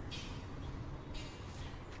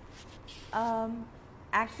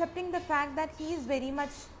accepting the fact that he is very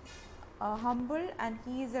much humble and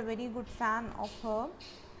he is a very good fan of her.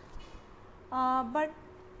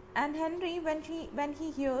 And Henry, when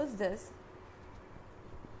he hears this,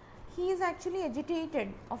 he is actually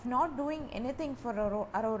agitated of not doing anything for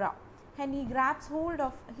Aurora, and he grabs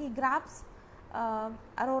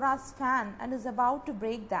Aurora's fan and is about to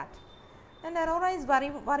break that. And Aurora is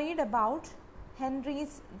worried about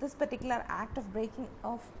Henry's this particular act of breaking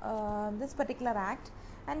of this particular act,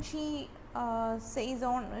 and she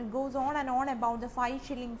goes on and on about the 5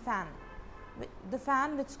 shilling fan, the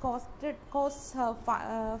fan which costs her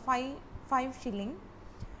 5 shilling.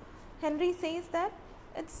 Henry says that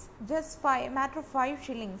It's just matter of 5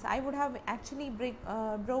 shillings. I would have actually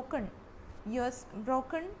broken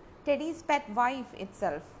Teddy's pet wife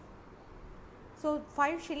itself. So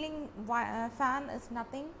 5 shilling fan is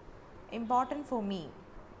nothing important for me.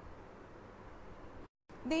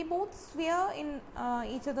 They both swear in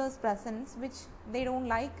each other's presence, which they don't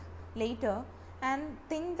like later, and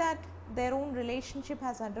think that their own relationship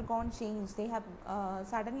has undergone change. They have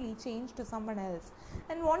suddenly changed to someone else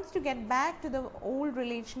and wants to get back to the old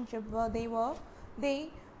relationship where they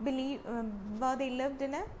believe where they lived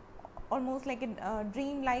in a almost like a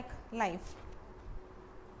dream-like life.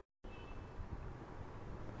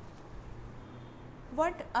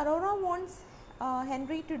 What Aurora wants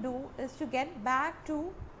Henry to do is to get back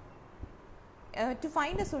to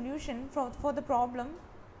find a solution for the problem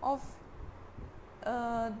of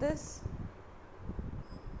this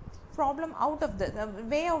problem out of this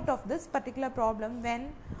way out of this particular problem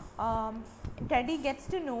when Teddy gets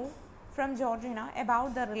to know from Georgina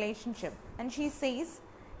about the relationship, and she says,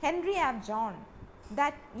 Henry Ab John,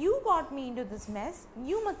 that you got me into this mess,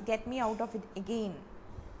 you must get me out of it again.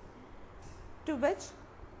 To which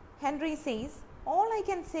Henry says, all I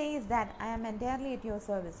can say is that I am entirely at your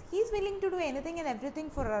service. He is willing to do anything and everything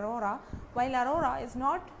for Aurora, while Aurora is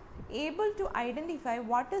not able to identify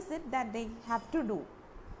what is it that they have to do.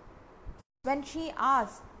 When she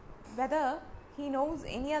asks whether he knows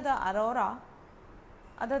any other Aurora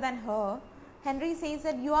other than her, Henry says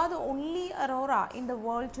that you are the only Aurora in the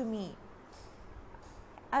world to me.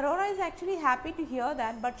 Aurora is actually happy to hear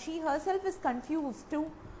that, but she herself is confused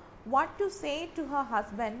to what to say to her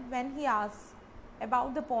husband when he asks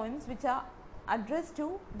about the poems which are addressed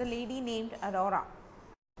to the lady named Aurora.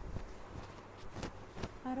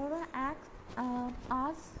 Aurora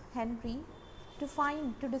asks Henry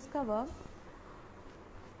to discover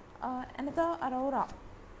another Aurora,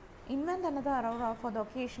 invent another Aurora for the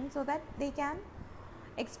occasion, so that they can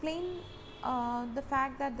explain the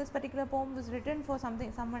fact that this particular poem was written for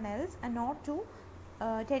someone else and not to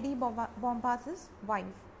Teddy Bompas' wife.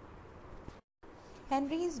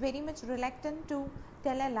 Henry is very much reluctant to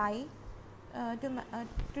tell a lie,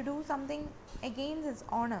 to do something against his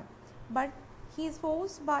honor, but he is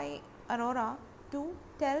forced by Aurora to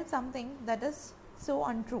tell something that is so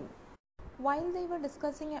untrue. While they were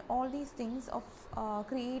discussing all these things of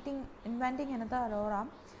inventing another Aurora,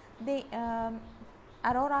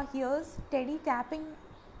 Aurora hears Teddy tapping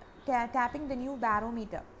the new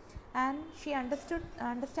barometer, and she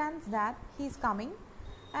understands that he is coming.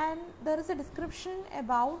 And there is a description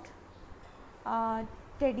about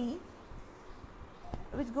Teddy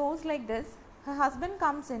which goes like this. Her husband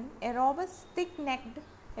comes in, a robust, thick-necked,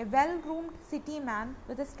 a well-groomed city man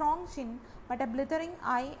with a strong chin but a blithering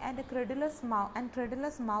eye and a credulous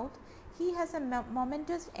mouth. He has a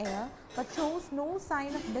momentous air but shows no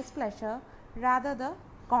sign of displeasure, rather the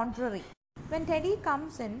contrary. When Teddy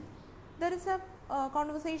comes in, there is a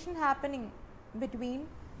conversation happening between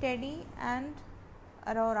Teddy and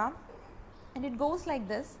Aurora, and it goes like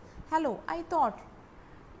this. Hello, I thought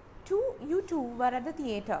you two were at the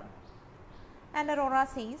theatre. And Aurora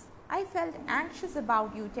says, I felt anxious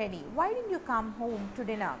about you, Teddy. Why didn't you come home to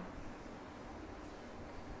dinner?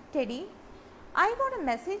 Teddy, I got a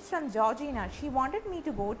message from Georgina. She wanted me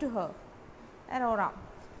to go to her. Aurora,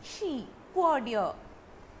 poor dear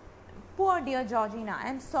Georgina. I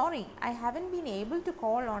am sorry, I haven't been able to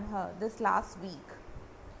call on her this last week.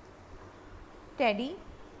 Teddy,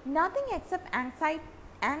 nothing except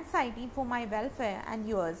anxiety for my welfare and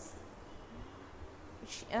yours.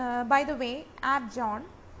 By the way, Ab John,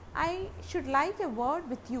 I should like a word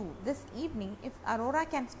with you this evening if Aurora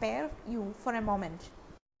can spare you for a moment.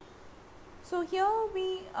 So here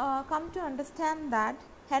we come to understand that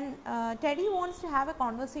Teddy wants to have a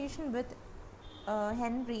conversation with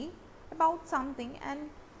Henry about something, and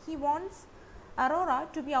he wants Aurora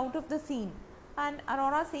to be out of the scene. And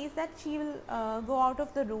Aurora says that she will go out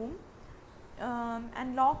of the room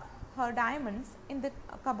and lock her diamonds in the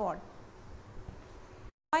cupboard.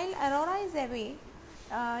 While Aurora is away,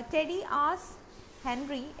 Teddy asks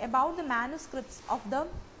Henry about the manuscripts of the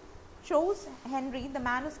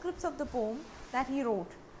manuscripts of the poem that he wrote,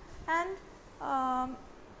 and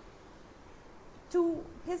to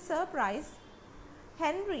his surprise,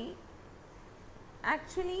 Henry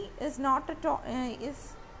actually is not at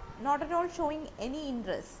all showing any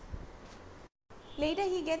interest. Later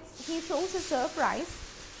he shows a surprise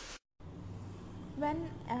when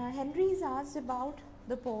Henry is asked about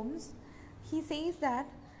the poems. He says that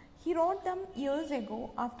he wrote them years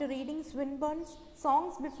ago after reading Swinburne's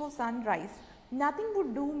Songs Before Sunrise. Nothing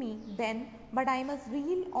would do me then, but I must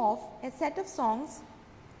reel off a set of songs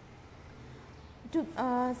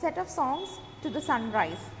set of songs to the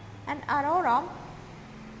sunrise, and Aurora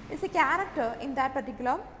is a character in that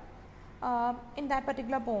particular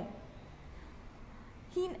poem.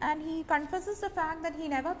 He confesses the fact that he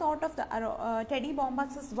never thought of the Teddy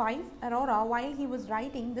Bombas's wife Aurora while he was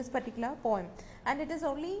writing this particular poem, and it is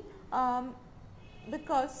only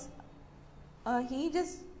because he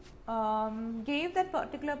just gave that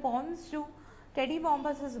particular poems to Teddy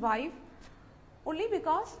Bombas's wife only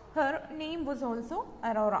because her name was also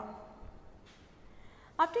Aurora.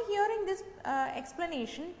 After hearing this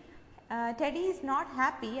explanation, Teddy is not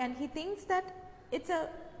happy and he thinks that it's a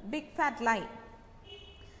big fat lie,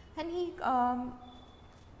 and he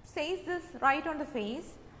says this right on the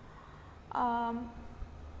face.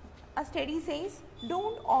 As Teddy says,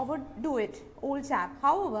 don't overdo it, old chap.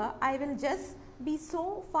 However, I will just be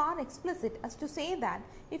so far explicit as to say that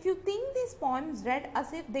if you think these poems read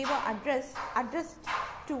as if they were addressed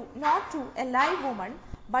to not to a live woman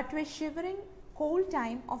but to a shivering cold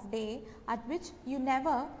time of day at which you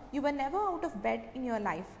were never out of bed in your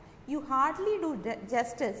life, you hardly do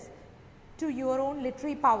justice to your own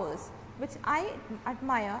literary powers, which I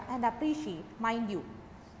admire and appreciate, mind you.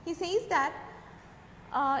 He says that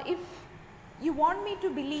if you want me to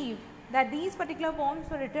believe that these particular poems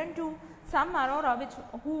were written to some Aurora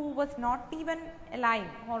who was not even alive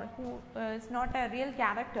or who is not a real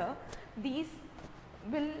character, these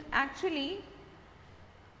will actually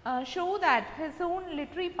show that his own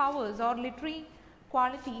literary powers or literary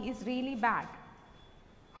quality is really bad.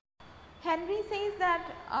 Henry says that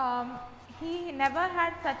he never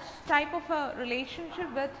had such type of a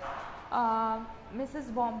relationship with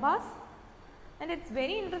Mrs. Bombas, and it's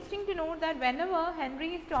very interesting to note that whenever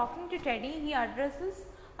Henry is talking to Teddy, he addresses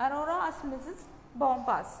Aurora as Mrs.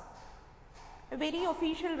 Bombas, a very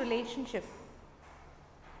official relationship.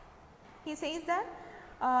 He says that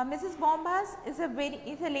Mrs. Bombas is a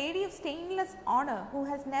lady of stainless honor who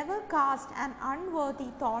has never cast an unworthy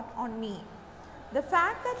thought on me. The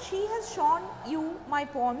fact that she has shown you my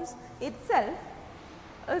poems itself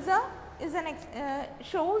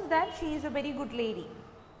shows that she is a very good lady.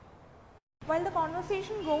 While the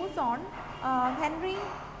conversation goes on, Henry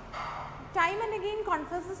time and again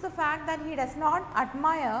confesses the fact that he does not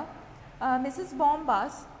admire Mrs.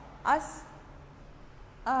 Bombas as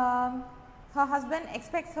her husband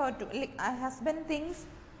expects her to, like her husband thinks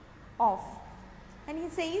of, and he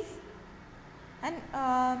says, and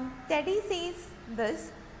Teddy says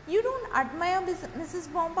this, you don't admire Mrs.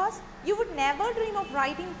 Bombas, you would never dream of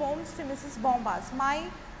writing poems to Mrs. Bombas. My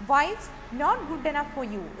wife's not good enough for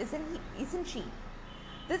you, isn't she?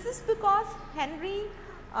 This is because Henry,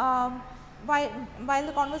 while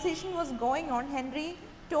the conversation was going on, Henry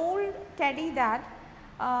told Teddy that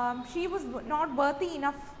she was not worthy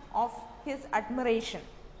enough of his admiration,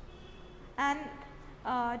 and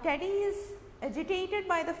Teddy is agitated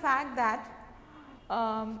by the fact that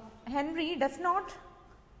Henry does not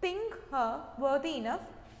think her worthy enough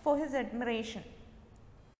for his admiration.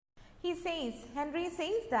 Henry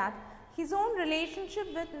says that his own relationship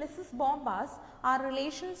with Mrs. Bombas are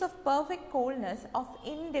relations of perfect coldness, of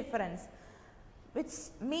indifference, which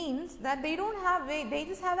means that they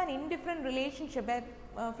just have an indifferent relationship,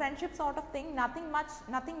 a friendship sort of thing, nothing much,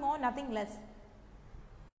 nothing more, nothing less.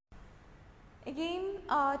 Again,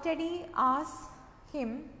 Teddy asks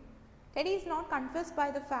him, Teddy is not convinced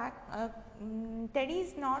by the fact, Teddy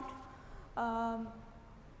is not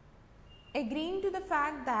agreeing to the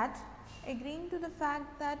fact that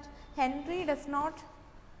Henry does not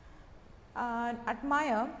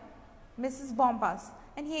admire Mrs. Bombas,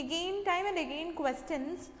 and he again time and again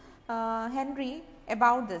questions Henry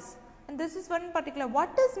about this. And this is one particular, what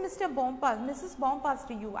is Mrs. Bombas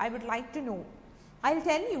to you? I would like to know. I will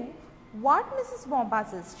tell you what Mrs.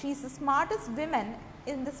 Bombas is. She is the smartest woman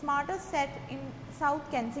in the smartest set in South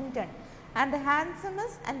Kensington, and the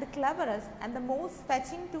handsomest and the cleverest and the most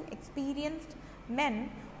fetching to experienced men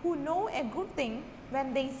who know a good thing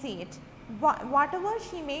when they see it, whatever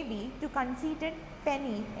she may be to conceited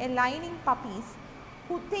penny aligning puppies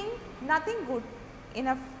who think nothing good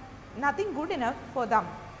enough for them.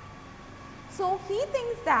 So he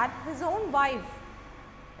thinks that his own wife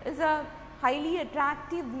is a highly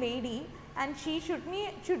attractive lady and she should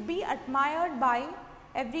be admired by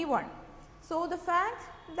everyone. So the fact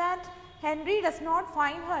that Henry does not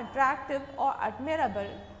find her attractive or admirable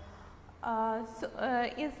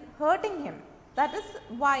is hurting him. That is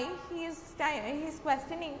why he is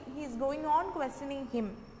going on questioning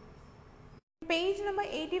him. Page number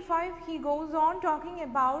 85, he goes on talking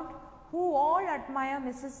about who all admired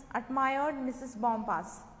Mrs.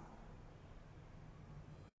 Bombas.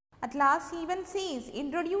 At last he even says,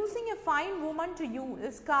 introducing a fine woman to you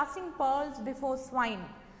is casting pearls before swine,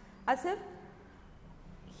 as if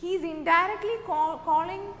he is indirectly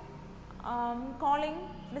calling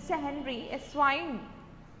Mr. Henry a swine,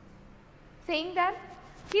 saying that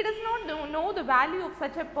he does not know the value of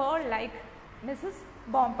such a pearl like Mrs.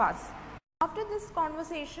 Bompas. After this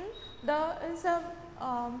conversation, there is a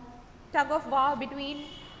tug of war between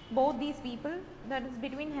both these people, that is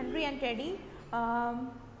between Henry and Teddy.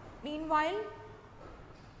 Meanwhile,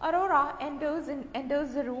 Aurora enters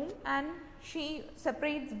the room and she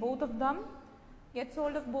separates both of them, gets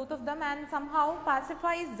hold of both of them and somehow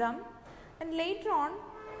pacifies them. And later on,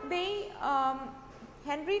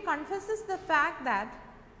 Henry confesses the fact that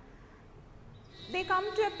they come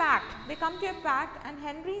to a pact, and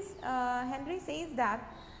Henry says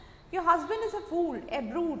that your husband is a fool, a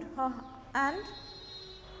brute, and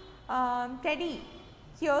Teddy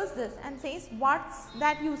hears this and says, what's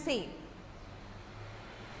that you say?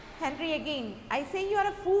 Henry again, I say you are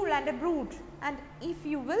a fool and a brute, and if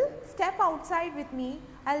you will step outside with me,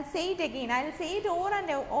 I will say it again, I will say it over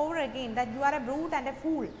and over again, that you are a brute and a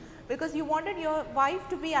fool, because you wanted your wife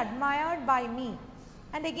to be admired by me.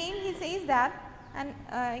 And again he says that, and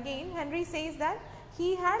again Henry says that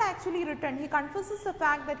he had actually written, he confesses the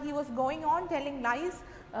fact that he was going on telling lies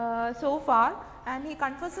so far, and he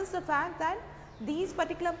confesses the fact that these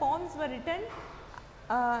particular poems were written,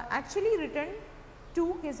 actually written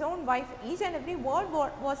to his own wife. Each and every word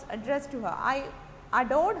was addressed to her. I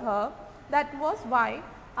adored her, that was why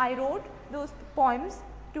I wrote those poems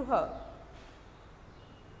to her.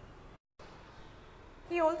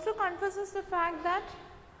 He also confesses the fact that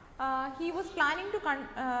he was planning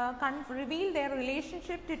to reveal their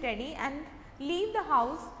relationship to Teddy and leave the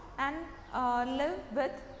house and live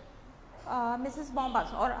with Mrs.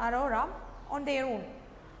 Bompas or Aurora on their own.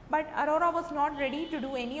 But Aurora was not ready to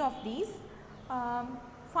do any of these.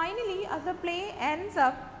 Finally, as the play ends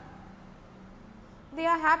up, they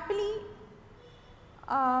are happily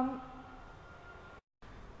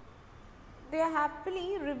they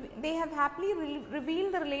have happily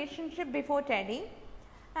revealed the relationship before Teddy,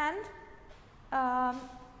 and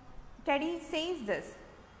Teddy says this.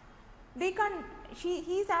 Teddy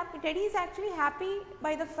is actually happy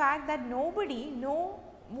by the fact that nobody, no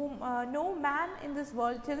man in this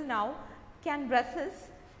world till now can resist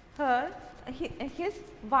his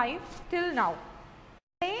wife till now.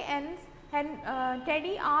 The play ends and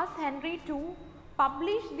Teddy asks Henry to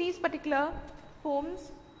publish these particular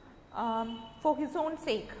poems for his own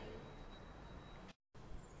sake.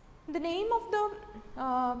 The name of the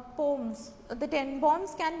poems, the 10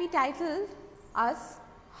 poems, can be titled as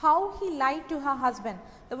How He Lied to Her Husband.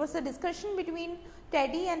 There was a discussion between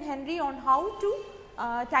Teddy and Henry on how to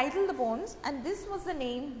title the poems, and this was the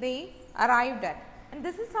name they arrived at, and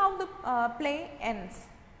this is how the play ends.